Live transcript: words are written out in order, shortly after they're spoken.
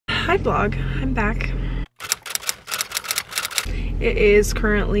Hi vlog, I'm back. It is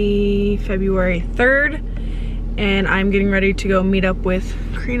currently February 3rd and I'm getting ready to go meet up with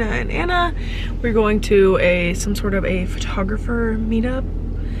Karina and Anna. We're going to some sort of a photographer meetup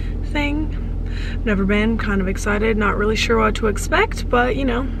thing. I've never been, kind of excited, not really sure what to expect, but you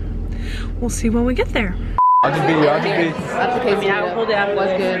know, we'll see when we get there. That's the case. Yeah, hold it out.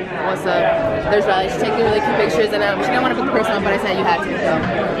 What's good? What's up? There's Riley. She's taking really cute pictures, and she didn't want to put the person on, but I said you had to.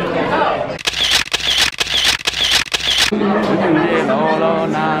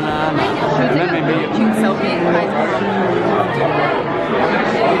 Cute selfie.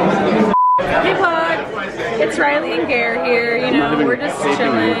 Hey vlog, it's Riley and Gare here. You know, we're just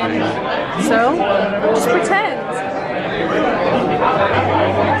chilling. So, just pretend.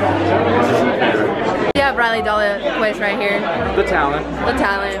 We have Riley Dollar place right here. The talent. The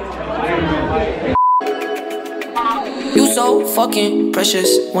talent. You so fucking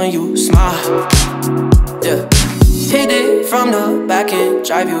precious when you smile. Yeah. Hit it from the back and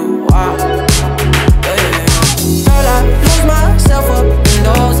drive you wild. Yeah. Girl, I lose myself up in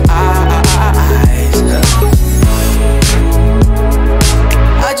those eyes. Yeah.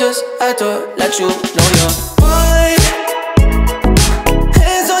 I just had to let you know you're mine.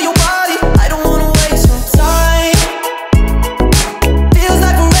 Hands on your body, I don't wanna waste some time. Feels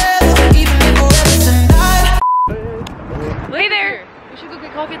like forever, even if forever's tonight. Hey there. We should go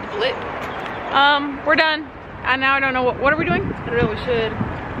get coffee at the Flip. We're done. And now I don't know what are we doing? I don't know. We should.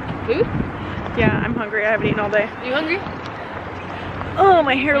 Food? Yeah, I'm hungry. I haven't eaten all day. Are you hungry? Oh,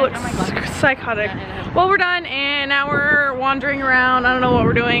 my hair looks psychotic. Well, we're done and now we're wandering around. I don't know what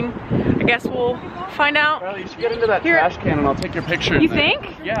we're doing. I guess we'll find out. Riley, you should get into that trash can and I'll take your picture. You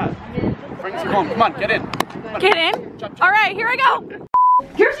think? Yeah. Bring some home. Come on, get in. Get in? All right, here I go.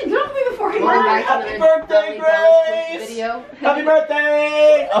 Kirsten, get off me before I Happy birthday, Grace! Video. Happy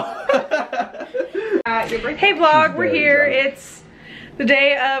birthday! Hey vlog, we're here. It's the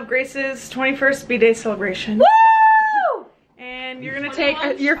day of Grace's 21st B-Day celebration. Woo! And you're gonna take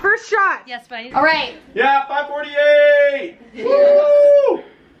your first shot. Yes, buddy. All right. Yeah, 548! Woo! Oh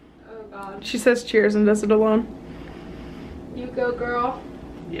God. She says cheers and does it alone. You go, girl.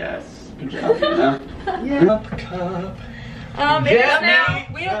 Yes. Good job, Anna. Yeah. Cup. It is now.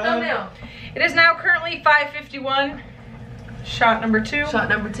 We don't know now. It is now currently 5:51. Shot number 2. Shot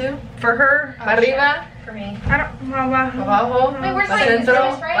number 2. For her. Arriba. For me. I don't. Abajo. Wait, where's my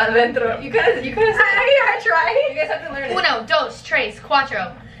Adentro. right? Adentro. You guys. I tried. You guys have to learn it. 1, 2, 3, 4,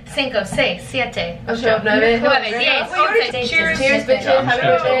 5, 6, 7, 8, 9, 9, 10, 11, 10. Cheers. Cheers, bitches. Happy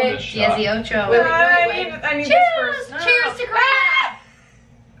birthday. 18. I need this first. Cheers to Grace!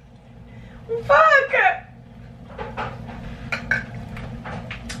 Fuck!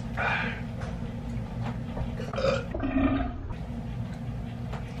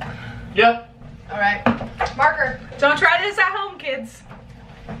 Yep. All right. Marker. Don't try this at home, kids.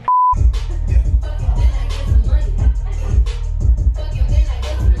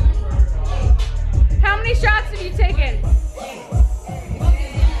 How many shots have you taken?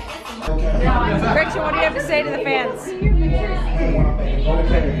 Gretchen, what do you have to say to the fans?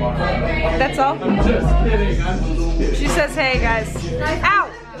 That's all? She says, hey guys. Ow!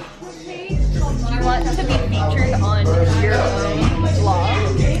 Do you want to be featured on your own vlog?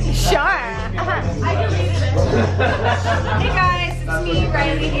 Sure. Hey guys, it's me,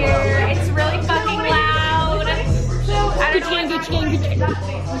 Riley here. It's really fucking loud. I don't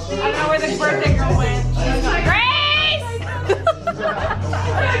know where the birthday girl went. Grace!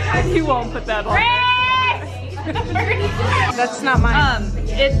 You won't put that on. Grace! That's not mine.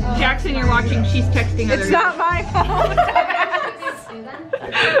 It's Jackson you're watching, she's texting It's not my phone.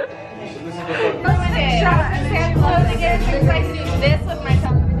 This with my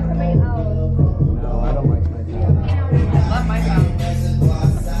phone.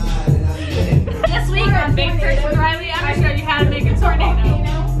 This week on Vape Church with Riley, I'm gonna show you how to make a tornado.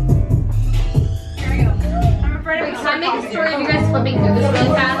 Here we go. I'm afraid of Can I make a story of you guys flipping through this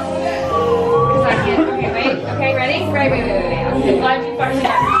really fast? Because I can't. Okay, wait. Okay, ready? Wait. I'm glad you farted.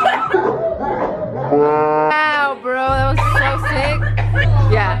 Wow, bro, that was so sick.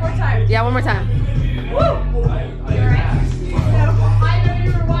 Yeah. One more time. Yeah, one more time. Woo! I know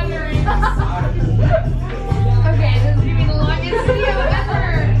you were wondering. Okay, this is gonna be the longest video ever.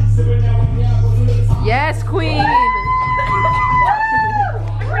 Yes, queen.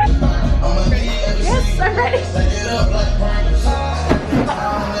 Yes, I'm ready.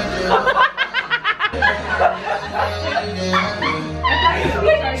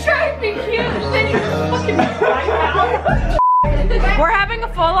 We're having a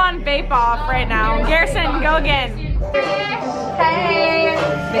full-on vape off right now. Garrison, go again.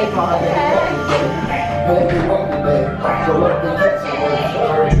 Hey.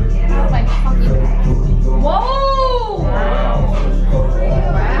 Whoa!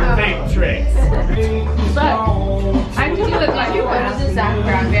 Fake tricks. I can do it like you want. This is Zach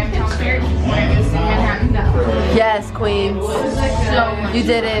Brown. Yes, queens. You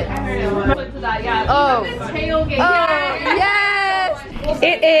did it. Oh. Oh, yes!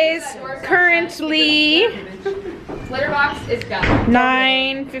 It is currently Litter box is gone.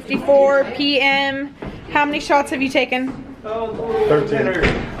 9:54 p.m. How many shots have you taken?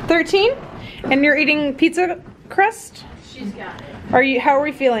 13. 13? And you're eating pizza crust? She's got it. How are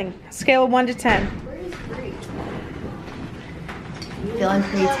we feeling? Scale of 1 to 10. Feeling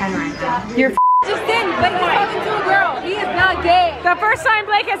pretty 10 right now. You're Just in, but he's talking to a girl. He is not gay. the first time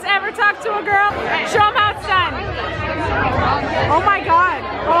Blake has ever talked to a girl. Show him how it's done. Oh my god.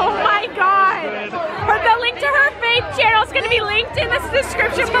 Oh my god. The link to her vape channel is going to be linked in the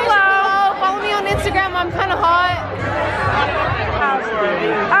description below. Follow me on Instagram. I'm kind of hot.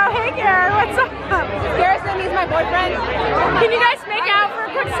 Oh, hey Garrett, what's up? Garrett said he's my boyfriend. Can you guys make out for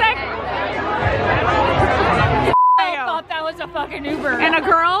a quick sec? I thought that was a fucking Uber. And a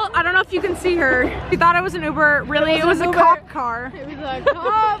girl, I don't know if you can see her. She thought it was an Uber. Really, it was a cop car. It was a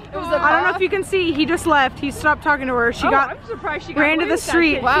cop. It was a cop. I don't know if you can see. He just left. He stopped talking to her. She I'm surprised she got ran to away the with that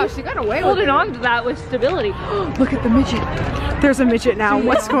street. shit. Wow, she got away with Holding it. on to that with stability. Look at the midget. There's a midget now.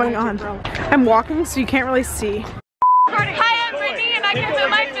 What's going on? I'm walking, so you can't really see. Hi, I'm Brittany, and I can put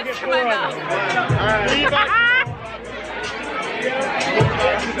my fist to my mouth.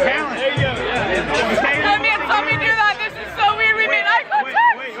 That man saw me do that. This is so weird. We made eye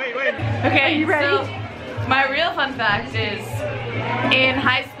contact. Wait. Okay, you ready? So, my real fun fact is, in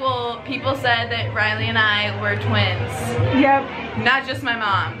high school, people said that Riley and I were twins. Yep. Not just my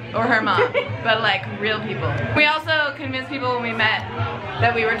mom or her mom, but like real people. We also convinced people when we met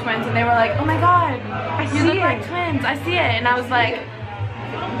that we were twins, and they were like, "Oh my god, you look like twins. I see it." And I was like,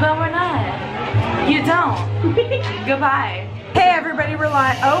 "But we're not. You don't. Goodbye." Hey everybody, we're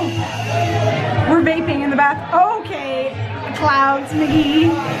live. Oh, we're vaping in the bath. Okay, clouds,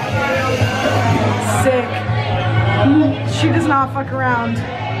 McGee. Sick. She does not fuck around.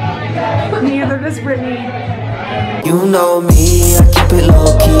 Neither does Brittany. You know me, I keep it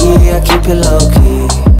low key, I keep it low key.